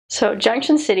So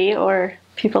Junction City, or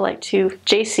people like to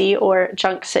JC or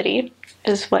Junk City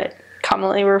is what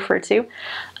commonly we're referred to,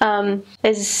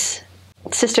 is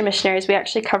sister missionaries. We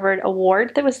actually covered a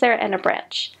ward that was there and a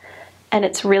branch. And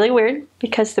it's really weird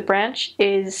because the branch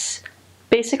is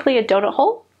basically a donut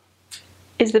hole,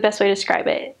 is the best way to describe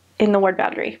it in the ward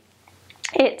boundary.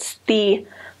 It's the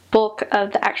bulk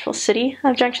of the actual city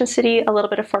of Junction City, a little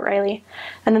bit of Fort Riley,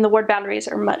 and then the ward boundaries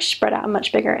are much spread out and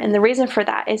much bigger. And the reason for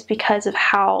that is because of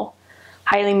how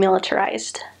highly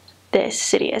militarized this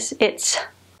city is. It's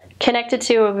connected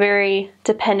to a very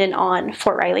dependent on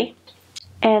Fort Riley.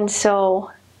 And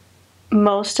so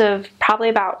most of, probably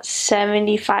about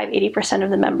 75–80%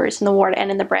 of the members in the ward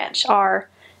and in the branch are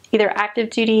either active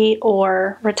duty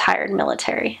or retired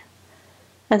military.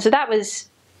 And so that was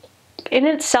in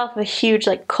itself a huge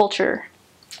culture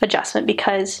adjustment,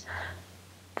 because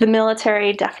the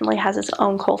military definitely has its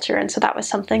own culture, and so that was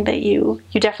something that you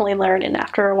definitely learn. And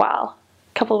after a while,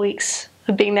 a couple of weeks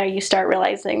of being there, you start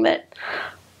realizing that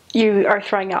you are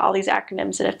throwing out all these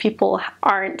acronyms, and if people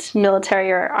aren't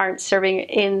military or aren't serving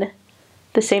in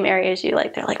the same area as you,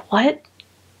 they're like, what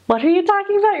are you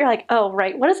talking about? You're like, oh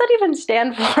right, what does that even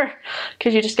stand for?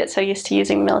 Because you just get so used to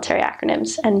using military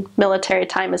acronyms and military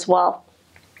time as well,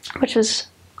 which was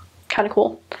kind of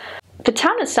cool. The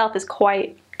town itself is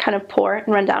quite kind of poor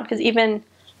and run down, because even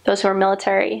those who are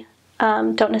military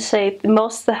don't necessarily,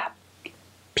 most of the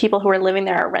people who are living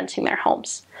there are renting their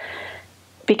homes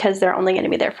because they're only going to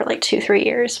be there for 2–3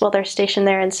 years while they're stationed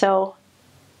there. And so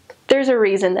there's a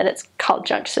reason that it's called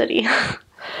Junk City.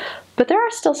 But there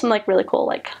are still some really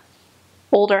cool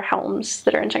older homes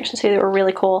that are in Junction City that were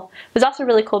really cool. It was also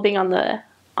really cool being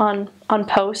on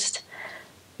post.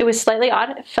 It was slightly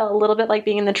odd. It felt a little bit like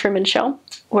being in the Truman Show,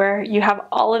 where you have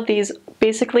all of these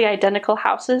basically identical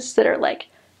houses that are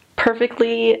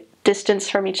perfectly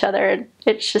distanced from each other.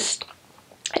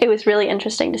 It was really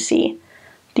interesting to see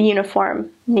the uniform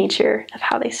nature of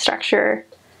how they structure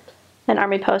an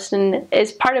army post. And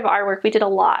as part of our work, we did a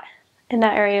lot in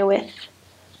that area with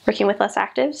working with less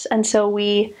actives, and so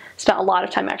we spent a lot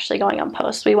of time actually going on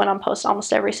post. We went on post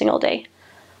almost every single day,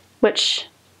 which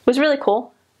was really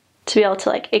cool to be able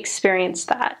to experience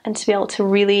that and to be able to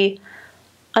really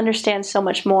understand so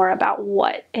much more about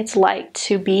what it's like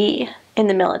to be in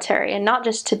the military, and not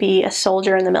just to be a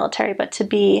soldier in the military, but to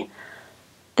be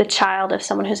the child of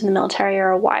someone who's in the military, or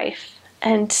a wife,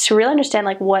 and to really understand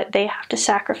what they have to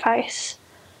sacrifice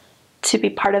to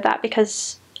be part of that.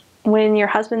 Because when your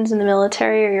husband's in the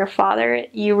military, or your father,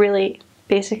 you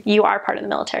are part of the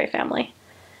military family,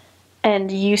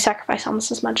 and you sacrifice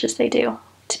almost as much as they do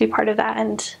to be part of that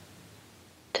and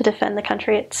to defend the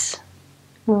country. It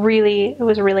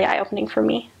was really eye-opening for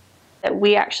me. That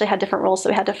we actually had different rules that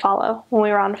we had to follow when we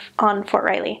were on Fort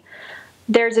Riley.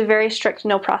 There's a very strict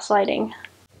no proselyting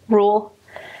rule,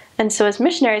 and so as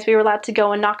missionaries we were allowed to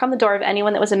go and knock on the door of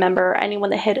anyone that was a member, or anyone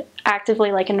that had actively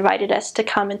invited us to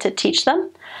come and to teach them,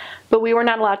 but we were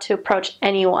not allowed to approach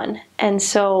anyone. And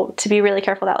so to be really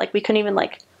careful that we couldn't even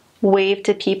wave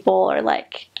to people or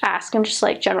ask them just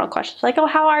general questions oh,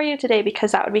 how are you today,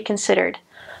 because that would be considered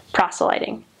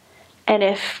proselyting. And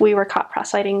if we were caught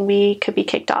proselyting, we could be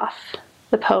kicked off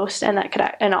the post, and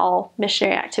and all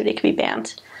missionary activity could be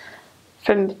banned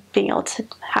from being able to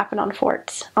happen on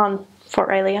Fort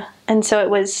Riley. And so that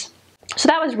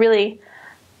was really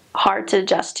hard to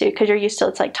adjust to, because you're used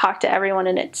to talk to everyone,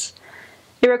 and it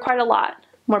required a lot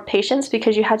more patience,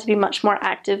 because you had to be much more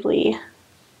actively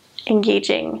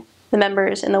engaging the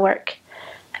members in the work.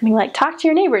 I mean, talk to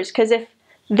your neighbors, because if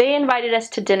they invited us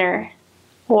to dinner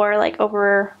or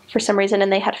over for some reason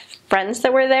and they had friends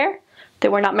that were there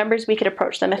that were not members, we could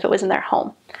approach them if it was in their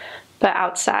home, but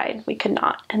outside we could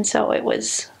not. And so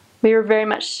we were very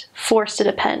much forced to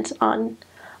depend on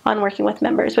working with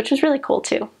members, which was really cool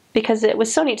too, because it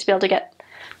was so neat to be able to get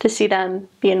to see them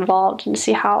be involved and to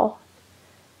see how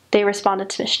they responded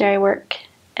to missionary work.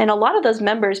 And a lot of those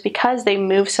members, because they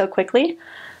move so quickly,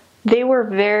 they were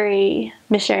very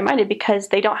missionary minded, because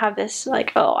they don't have this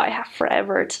oh, I have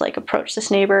forever to approach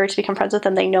this neighbor to become friends with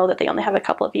them. They know that they only have a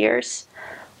couple of years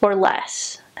or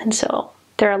less, and so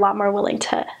they're a lot more willing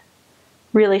to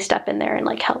really step in there and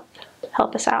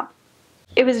help us out.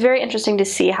 It was very interesting to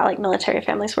see how military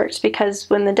families worked, because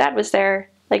when the dad was there,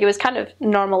 it was kind of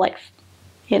normal,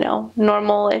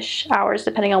 normal-ish hours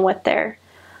depending on what their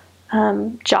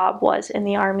job was in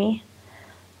the army.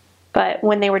 But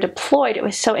when they were deployed, it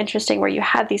was so interesting, where you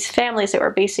had these families that were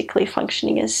basically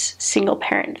functioning as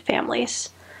single-parent families.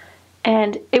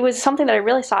 And it was something that I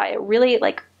really saw. It really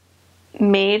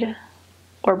made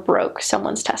or broke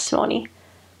someone's testimony,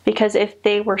 because if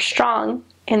they were strong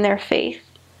in their faith,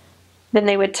 then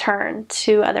they would turn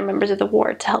to other members of the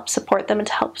ward to help support them and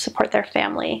to help support their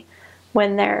family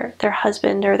when their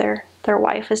husband or their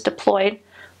wife is deployed.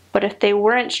 But if they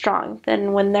weren't strong,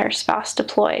 then when their spouse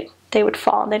deployed, they would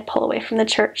fall and they'd pull away from the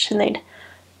church, and they'd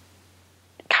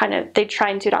try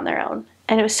and do it on their own.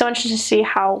 And it was so interesting to see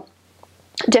how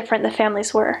different the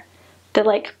families were that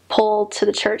like pulled to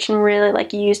the church and really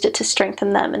like used it to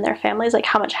strengthen them and their families, like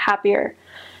how much happier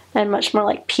and much more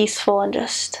like peaceful, and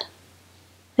just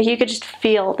like you could just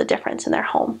feel the difference in their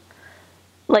home,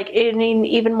 like in an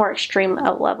even more extreme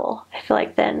level, I feel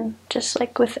like, than just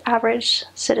like with average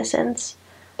citizens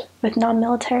with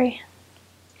non-military.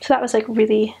 So that was like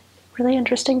really, really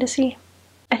interesting to see.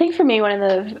 I think for me, one of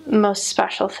the most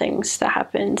special things that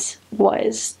happened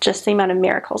was just the amount of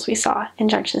miracles we saw in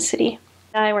Junction City.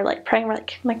 And I were like praying,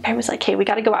 my parents was like, hey, we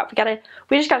gotta go out,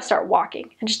 we just gotta start walking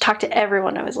and just talk to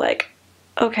everyone. I was like,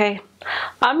 okay,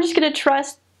 I'm just gonna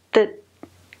trust that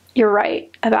you're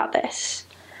right about this.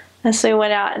 And so we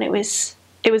went out, and it was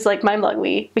like mind-blowing.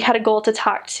 We had a goal to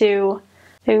talk to,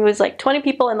 it was like 20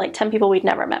 people and like 10 people we'd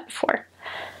never met before.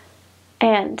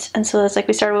 And so it's like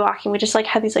we started walking, we just like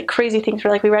had these like crazy things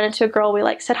where like we ran into a girl, we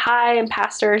like said hi and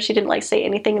passed her, she didn't like say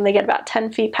anything, and they get about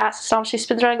 10 feet past us and she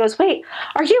spins around and goes, wait,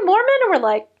 are you Mormon? And we're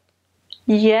like,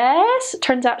 yes. It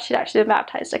turns out she'd actually been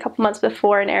baptized a couple months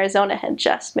before in Arizona, had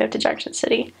just moved to Junction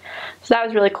City. So that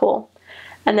was really cool.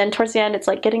 And then towards the end, it's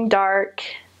like getting dark,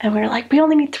 and we're like, we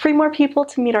only need 3 more people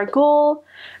to meet our goal.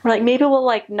 We're like, maybe we'll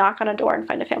like knock on a door and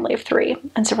find a family of 3.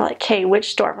 And so we're like, okay,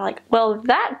 which door? We're like, well,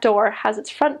 that door has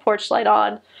its front porch light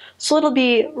on, so it'll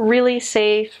be really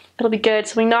safe, it'll be good.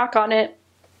 So we knock on it,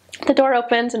 the door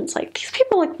opens, and it's like, these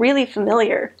people look really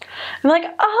familiar. I'm like,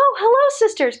 oh, hello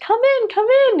sisters, come in, come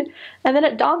in. And then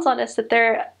it dawns on us that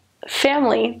they're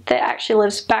family that actually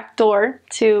lives back door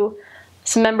to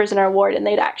some members in our ward, and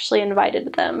they'd actually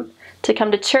invited them to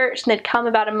come to church, and they'd come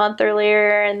about a month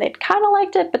earlier, and they'd kind of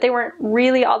liked it, but they weren't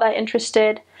really all that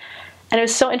interested. And it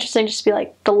was so interesting just to be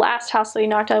like, the last house that we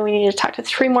knocked on, we needed to talk to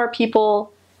 3 more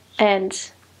people,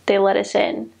 and they let us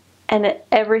in. And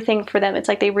everything for them, it's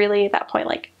like they really at that point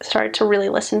like started to really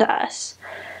listen to us.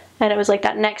 And it was like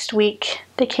that next week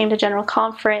they came to general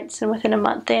conference, and within a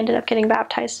month they ended up getting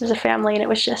baptized as a family. And it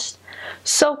was just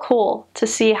so cool to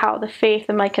see how the faith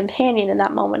of my companion in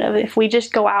that moment of, if we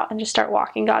just go out and just start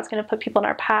walking, God's going to put people in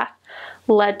our path,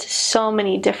 led to so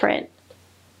many different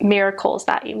miracles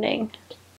that evening.